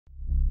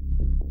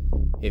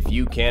If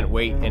you can't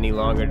wait any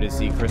longer to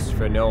see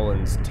Christopher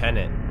Nolan's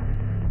Tenet,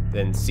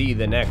 then see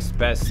the next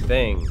best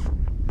thing,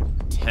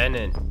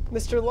 Tenant.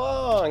 Mr.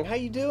 Long, how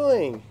you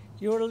doing?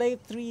 You're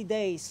late 3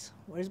 days.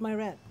 Where's my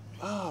rent?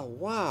 Oh,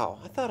 wow.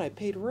 I thought I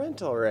paid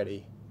rent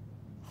already.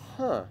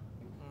 Huh.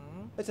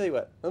 I tell you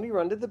what, let me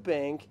run to the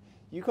bank.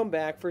 You come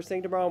back first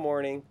thing tomorrow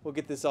morning. We'll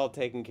get this all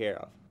taken care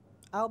of.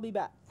 I'll be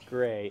back.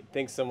 Great.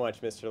 Thanks so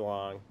much, Mr.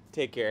 Long.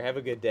 Take care. Have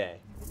a good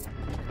day.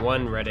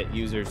 One Reddit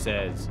user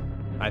says,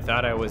 I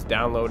thought I was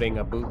downloading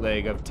a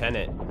bootleg of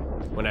Tenet.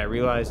 When I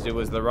realized it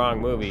was the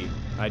wrong movie,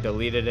 I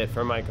deleted it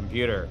from my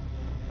computer.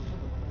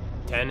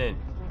 Tenant.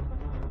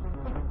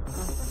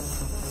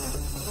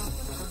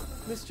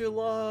 Mr.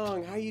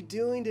 Long, how you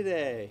doing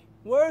today?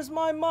 Where's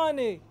my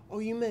money? Oh,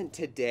 you meant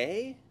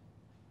today?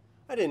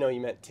 I didn't know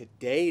you meant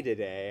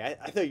today.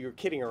 I thought you were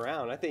kidding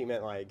around. I thought you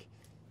meant like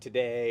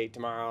today,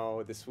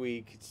 tomorrow, this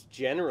week. It's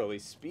generally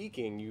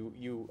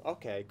speaking,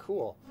 okay,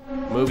 cool.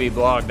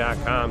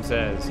 Movieblog.com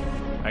says,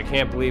 I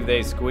can't believe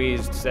they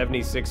squeezed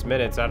 76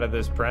 minutes out of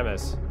this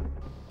premise.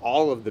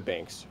 All of the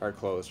banks are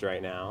closed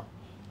right now.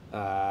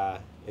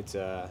 It's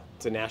a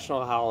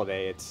national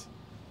holiday.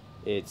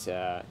 It's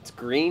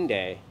Green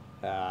Day,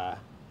 where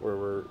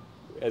we're,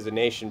 as a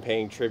nation,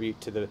 paying tribute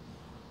to the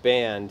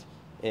band,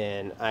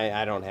 and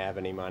I don't have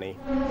any money.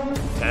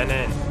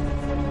 Tenant.